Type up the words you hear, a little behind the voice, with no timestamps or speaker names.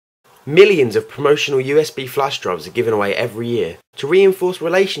Millions of promotional USB flash drives are given away every year to reinforce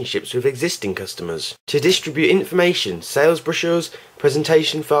relationships with existing customers, to distribute information, sales brochures,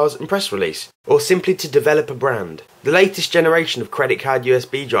 presentation files and press release, or simply to develop a brand. The latest generation of credit card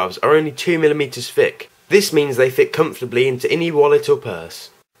USB drives are only 2mm thick. This means they fit comfortably into any wallet or purse.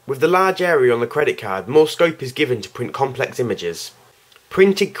 With the large area on the credit card, more scope is given to print complex images.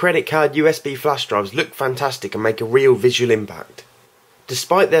 Printed credit card USB flash drives look fantastic and make a real visual impact.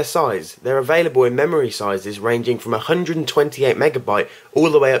 Despite their size, they're available in memory sizes ranging from 128MB all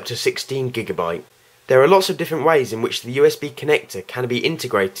the way up to 16GB. There are lots of different ways in which the USB connector can be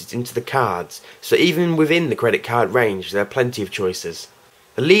integrated into the cards, so even within the credit card range there are plenty of choices.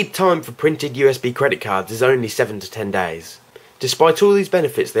 The lead time for printed USB credit cards is only 7 to 10 days. Despite all these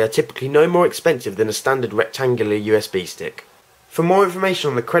benefits, they are typically no more expensive than a standard rectangular USB stick. For more information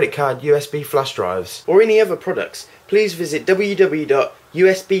on the credit card USB flash drives or any other products, please visit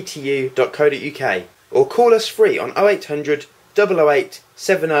www.usb2u.co.uk or call us free on 0800 008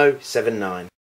 7079.